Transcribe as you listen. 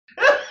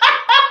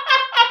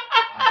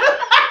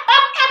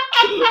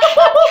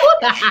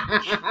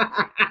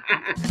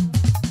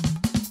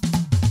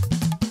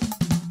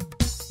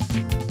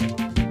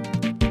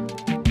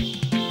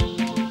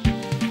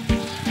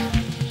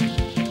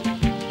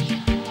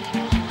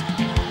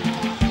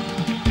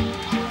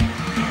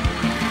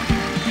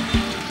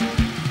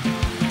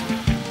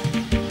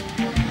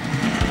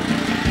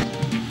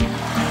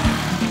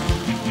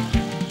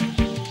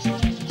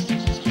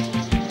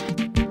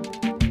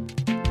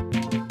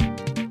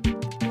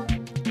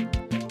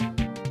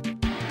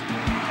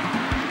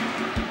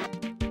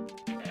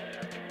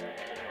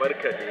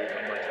Barka da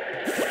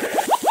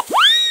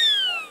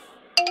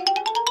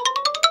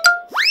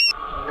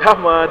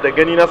dama da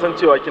gani na san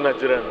cewa kina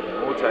jiran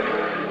mota ne.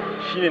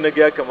 Shine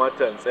naga ya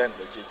kamata in tsaya in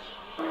dauke ki.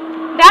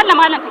 Da Allah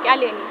malam ka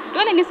kyale ni.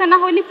 Dole ne san na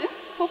hawo lift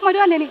ko kuma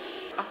dole ne?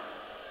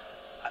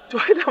 To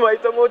ai da ma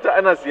ita mota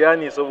ana siya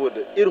ne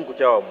saboda irin ku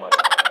kyawawan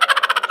mata.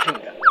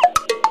 Kinga.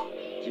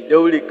 Ki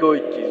daure kawai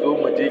ki zo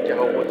mu je ki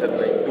hawo motar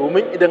nan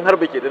domin idan har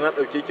bake da na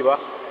dauke ki ba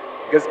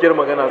gaskiyar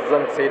magana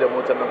zan sai da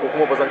motar nan ko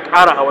kuma ba zan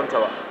ƙara hawanta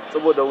ba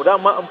saboda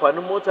dama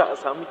amfanin mota a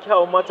samu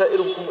kyawun mata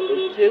irin ku mu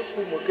ɗauke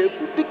ku mu kai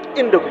ku duk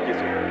inda kuke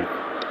so.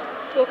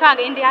 To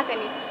kaga inda haka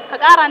ne ka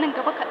ƙara nan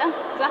gaba kaɗan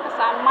za ka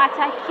samu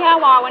mata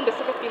kyawawa wanda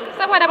suka fi ni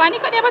saboda ba ni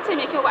kaɗai bace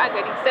mai kyau ba a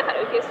gari sai ka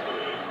ɗauke su.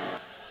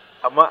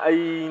 Amma ai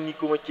ni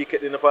kuma ke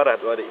kaɗai na fara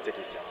haɗuwa da ita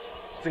kyakkyawa.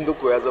 Sun ga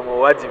ko ya zama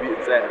wajibi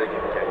in tsaya a rage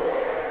mutane.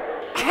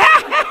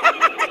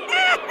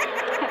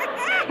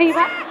 Kai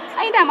ba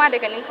ai dama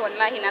daga ninka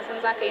wallahi na san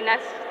za ka yi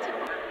nasu.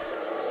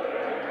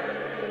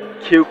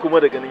 Ke kuma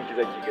da ganin ki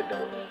zaki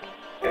gaddama.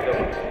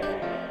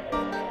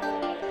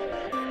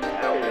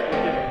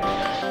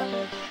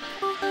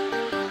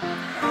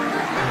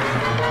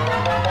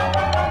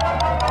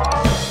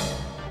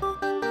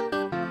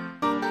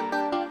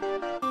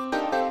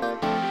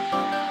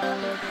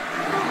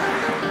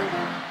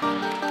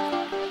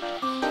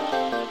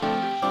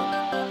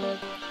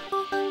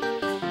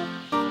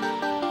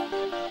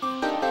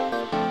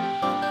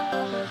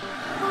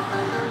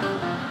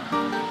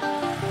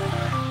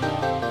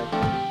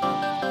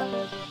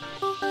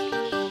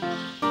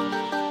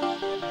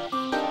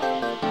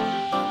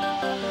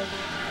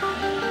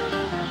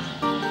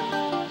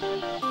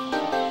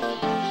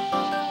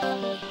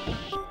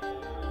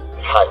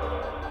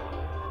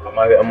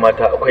 Amma ga 'yan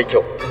mata akwai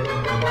kyau.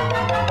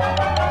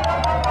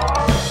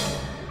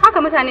 Haka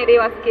mutane da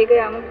yawa suke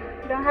gaya mu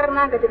don har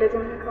na gaji da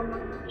jin hakan ma.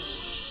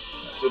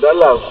 To da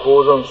Allah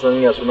ko zan san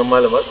ya sunan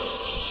malamar?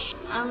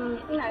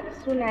 Ina da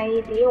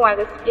sunaye da yawa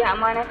gaskiya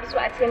amma na fi so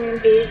a ce min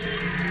Baby.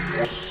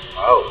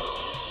 Wow.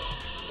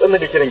 Dan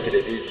nake kiran ki da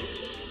Baby.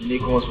 Ni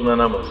kuma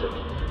sunana Mansur.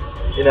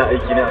 Ina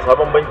aiki ne a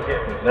sabon banki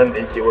nan da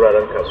yake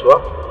wuraren kasuwa.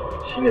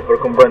 Shine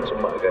farkon branch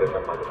mu a garin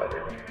nan ma gaba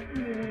ɗaya.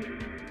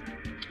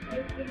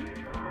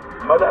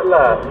 Amma da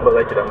Allah ba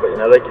za ki dan ba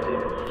ina za ki je?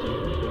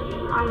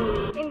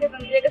 Inda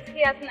zan je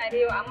gaskiya suna da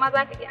yawa amma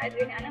za ka iya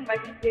ajiye ni a nan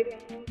bakin stadium.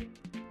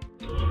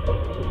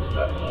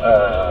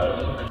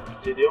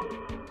 Stadium?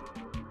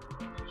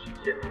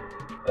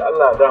 Da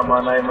Allah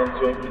dama na yi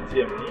mantuwan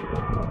ATM ne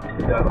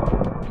da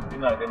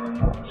ina ganin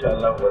insha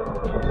Allah ba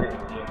zan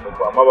je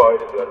ko amma ba wai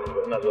da zuwa ba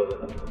ina zuwa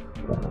zan.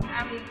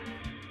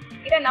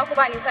 Idan na ku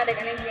ba nisa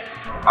daga nan kenan.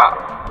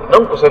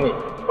 Nan kusa ne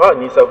ba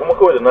nisa kuma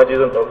kawai da naje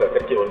zan dauka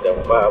karke wanda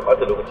ba a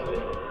bata lokaci zai.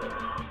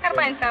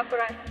 Karba in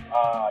takura.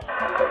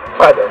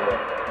 Ba da mu.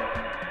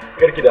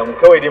 Karki da mu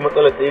kawai dai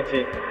matsalar ɗaya ce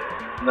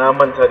na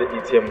manta da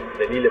ATM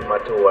dalilin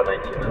matawa na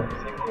kenan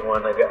sai kuma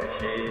na ga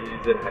ashe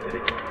zan haɗu da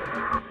ke.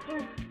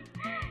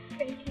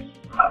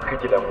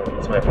 Karki da mu,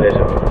 it's my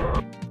pleasure.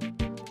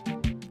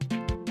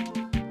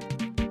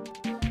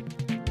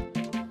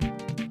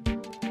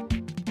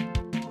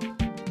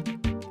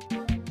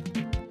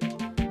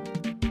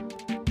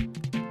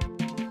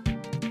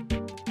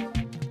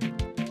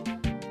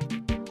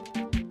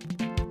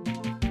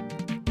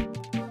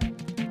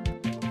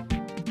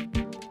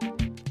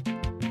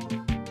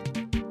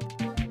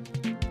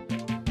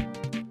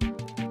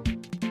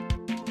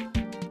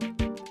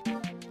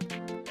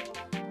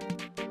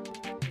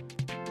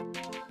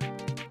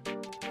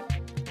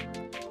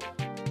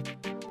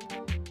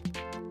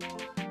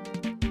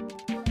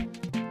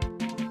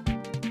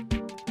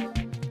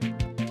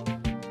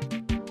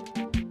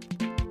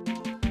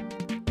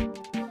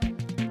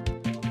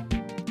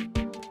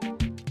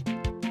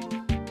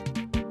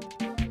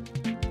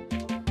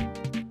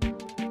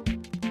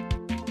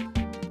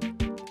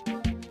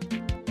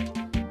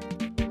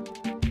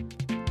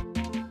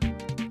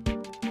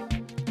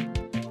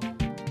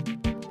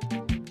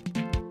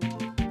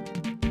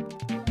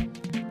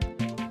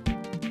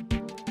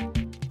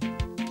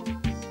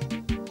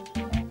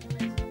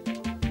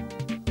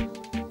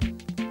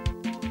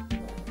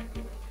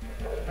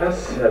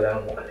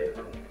 Assalamu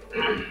alaikum.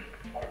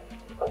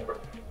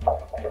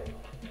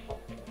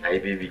 Ai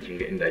baby kin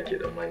ga inda ake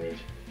dan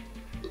manage.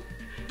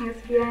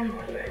 Gaskiya ne.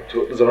 Wallahi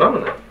to zauna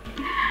mana.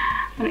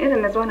 Wani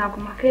irin na zauna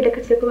kuma kai da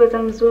kace kawai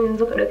zan zo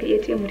yanzu ka dauki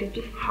ATM mu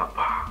tafi.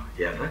 Haba,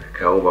 ya za ka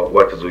kawo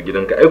bakuwa ta zo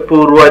gidanka? Ai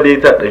ko ruwa dai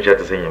ta dan sha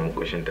ta sanya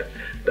makoshinta.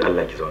 Da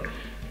Allah ki zauna.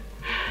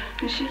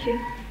 Shike.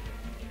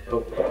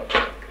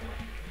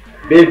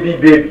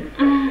 baby.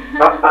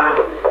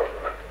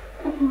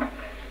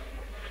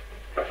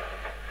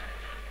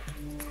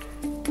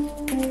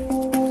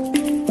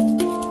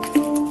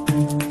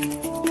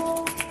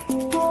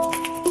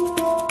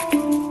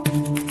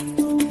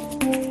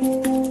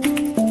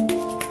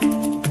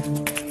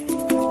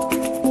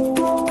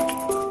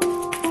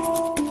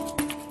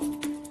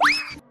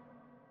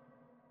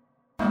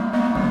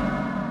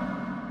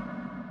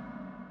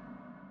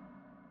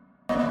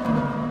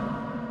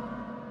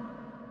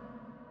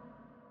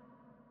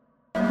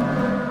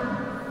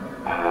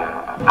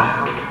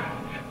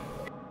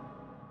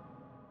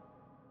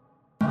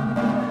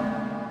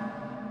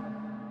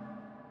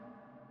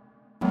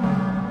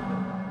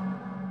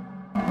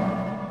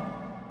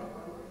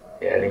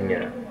 Yarinya,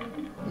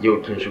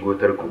 yau kin shigo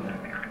tarko.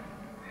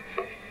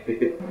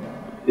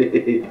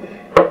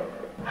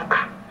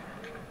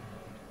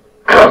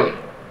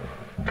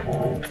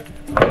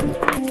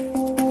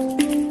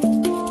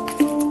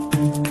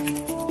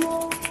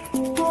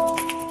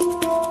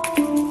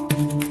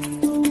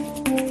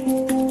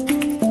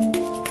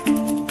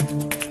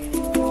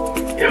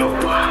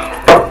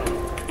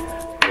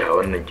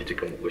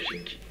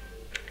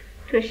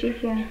 To shi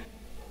ke.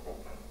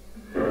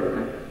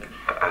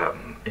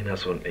 Ina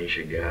son ɗan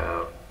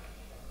shiga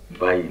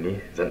bayi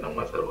ne zan ɗan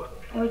watsarwa.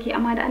 Ok,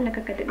 amma da Allah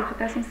ka daɗe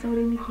ka san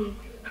sauri muke.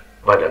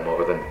 Ba da ma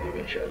ba zan daɗe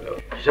insha Allah.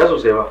 Ki sha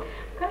sosai ba.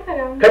 Kar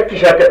kar ki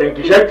sha kaɗan,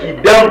 ki sha ki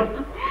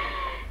dam.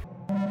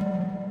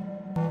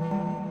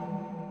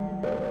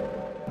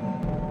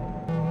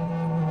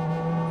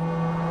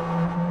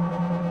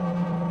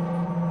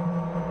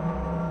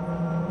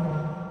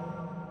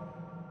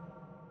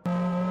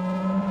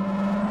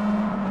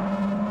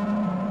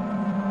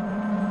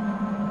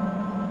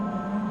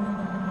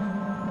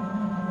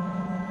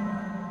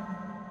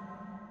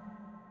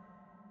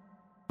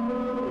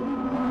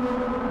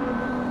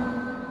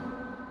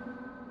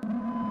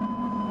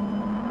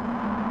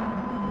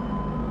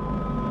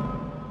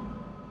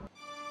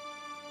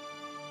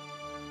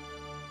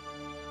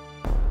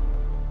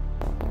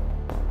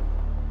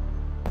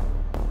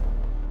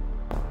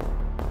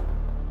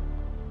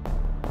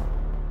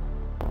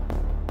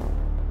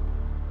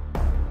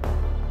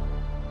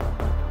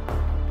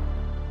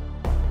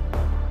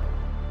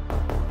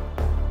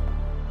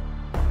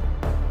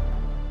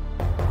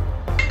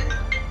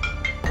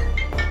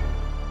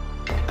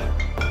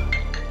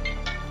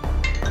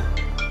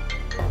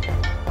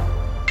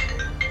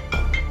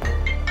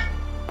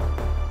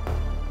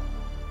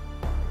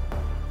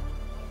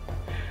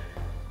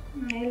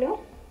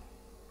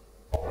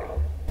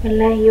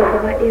 Wallahi yau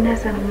gaba ɗaya na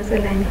samu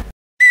matsala ne.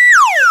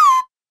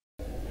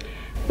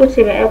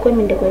 Wuce bai aiko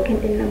min da kokin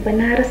ɗin nan ba,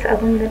 na rasa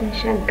abin da zan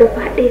sha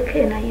gaba ɗaya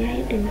kaina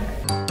yayi ɗumi.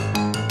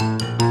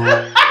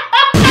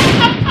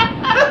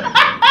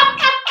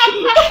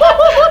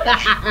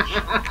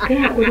 Kai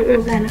haƙuri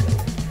ogana,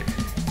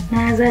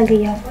 na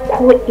zagaya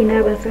ko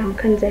ina ban samu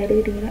kan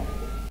jariri ba.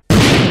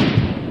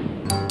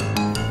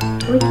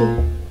 Oke,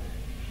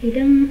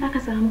 idan aka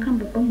samu kan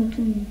babban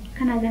mutum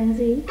kana ganin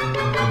zai yi?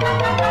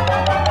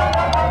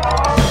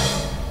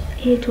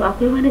 To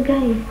akwai wani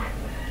gaye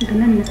da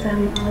nan na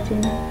samu a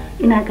wajena,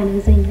 ina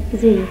ganin zai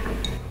yi.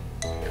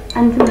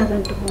 An jima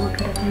zan tafi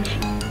maka da kanshi,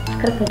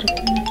 karka ji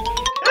kuma.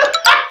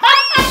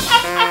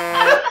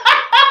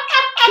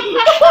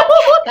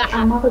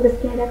 Amma fa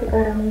gaskiya da ka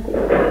ƙara min kuɗi.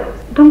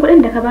 Don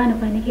kuɗin da ka bani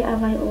kwanaki a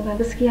baya oga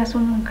gaskiya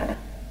sun min kaɗan.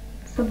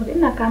 Saboda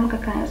ina kawo maka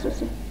kaya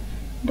sosai.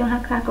 Don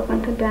haka ka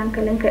kwantar da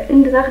hankalinka,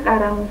 inda za ka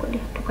ƙara min kuɗi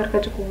to karka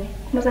ji komai.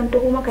 Kuma zan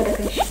tafi maka da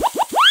kanshi.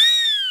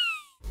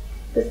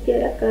 Gaskiya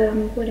da ƙara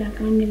min ko da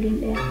kamar miliyan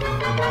 1.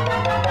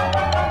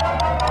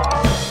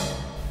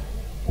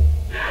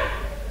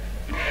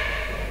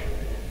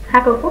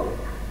 Haka ko?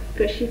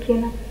 To shi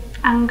kenan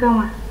an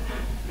gama.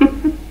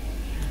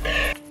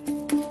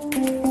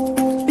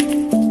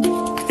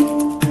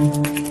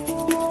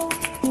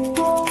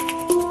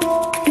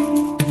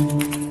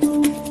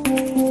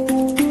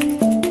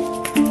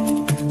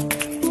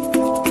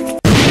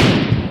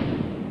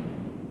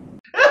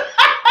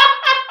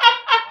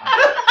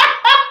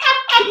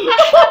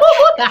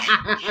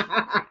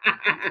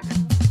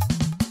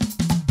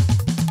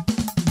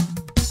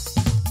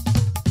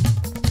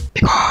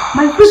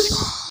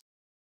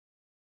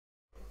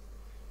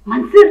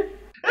 Mansur!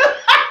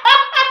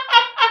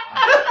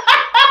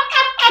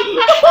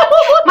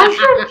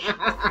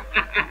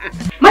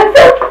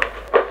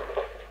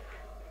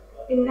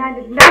 Inna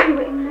lillahi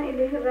wa inna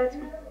ilaihi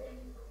raji'un.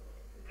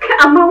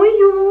 Amma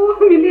wayo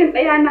miliyan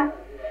 1 na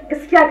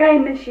gaskiya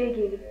gayin nan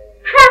shege ne.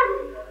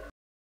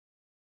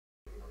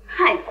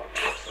 Hai.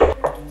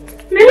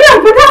 Miliyan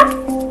guda?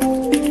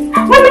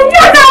 Wannan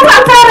yau da mu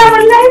asara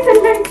wallahi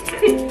sannan.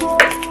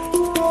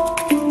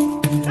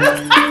 Ha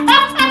ha ha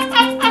ha!